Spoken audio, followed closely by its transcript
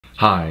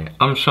Hi,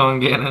 I'm Sean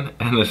Gannon,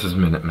 and this is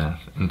Minute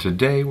Math, and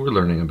today we're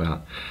learning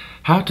about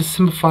how to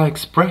simplify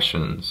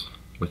expressions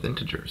with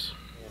integers.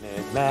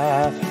 Minute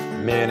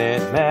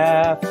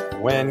Math,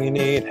 when you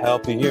need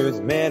help you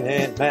use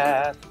Minute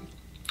Math.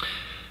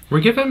 We're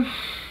given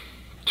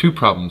two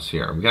problems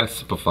here. We gotta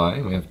simplify,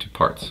 and we have two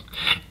parts.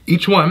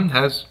 Each one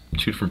has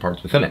two different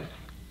parts within it.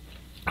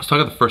 Let's talk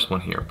about the first one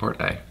here, part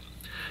A.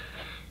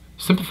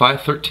 Simplify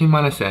 13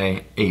 minus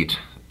a, 8,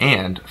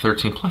 and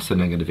 13 plus a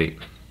negative 8.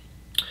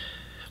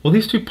 Well,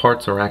 these two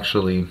parts are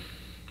actually,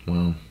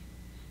 well,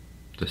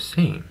 the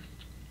same.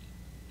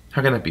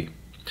 How can that be?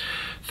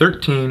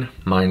 13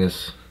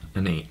 minus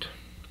an 8.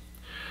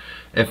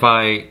 If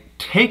I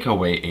take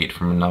away 8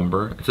 from a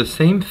number, it's the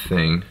same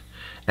thing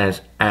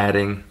as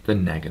adding the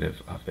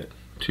negative of it.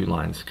 Two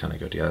lines kind of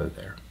go together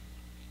there.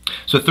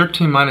 So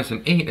 13 minus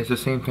an 8 is the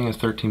same thing as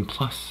 13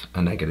 plus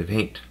a negative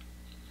 8.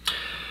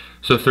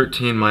 So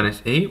 13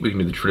 minus 8, we can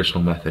do the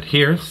traditional method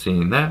here,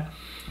 seeing that.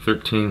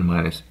 13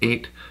 minus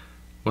 8,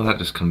 well, that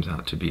just comes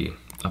out to be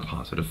a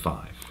positive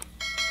 5.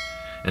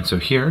 And so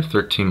here,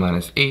 13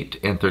 minus 8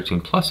 and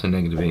 13 plus a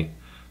negative 8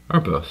 are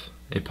both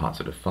a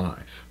positive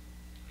 5.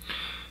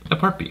 Now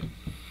part B,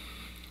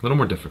 a little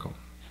more difficult.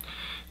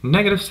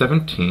 Negative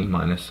 17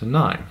 minus a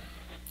 9.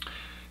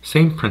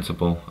 Same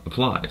principle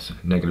applies.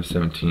 Negative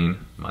 17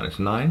 minus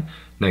 9,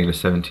 negative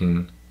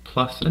 17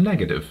 plus a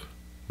negative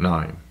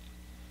 9.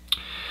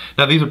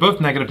 Now these are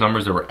both negative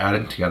numbers that we're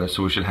adding together,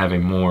 so we should have a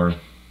more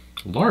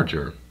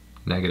larger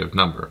negative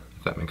number,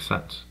 if that makes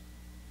sense.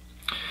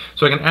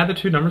 So I can add the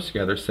two numbers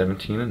together,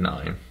 17 and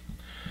 9,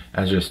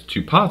 as just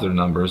two positive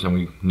numbers, and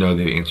we know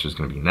the answer is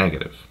going to be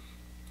negative.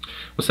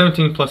 Well,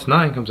 17 plus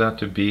 9 comes out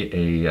to be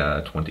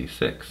a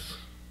 26.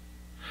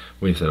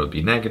 We said it would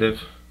be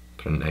negative,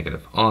 put a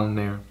negative on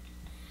there,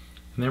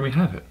 and there we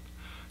have it.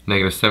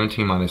 Negative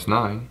 17 minus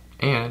 9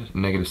 and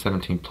negative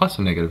 17 plus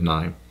a negative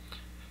 9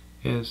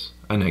 is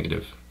a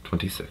negative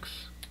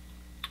 26.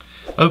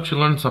 I hope you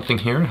learned something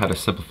here, how to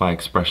simplify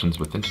expressions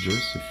with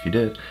integers. If you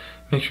did,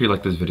 make sure you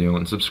like this video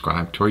and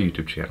subscribe to our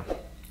YouTube channel.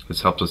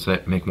 This helps us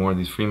make more of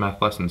these free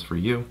math lessons for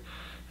you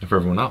and for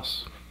everyone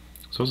else.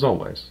 So as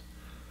always,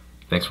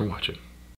 thanks for watching.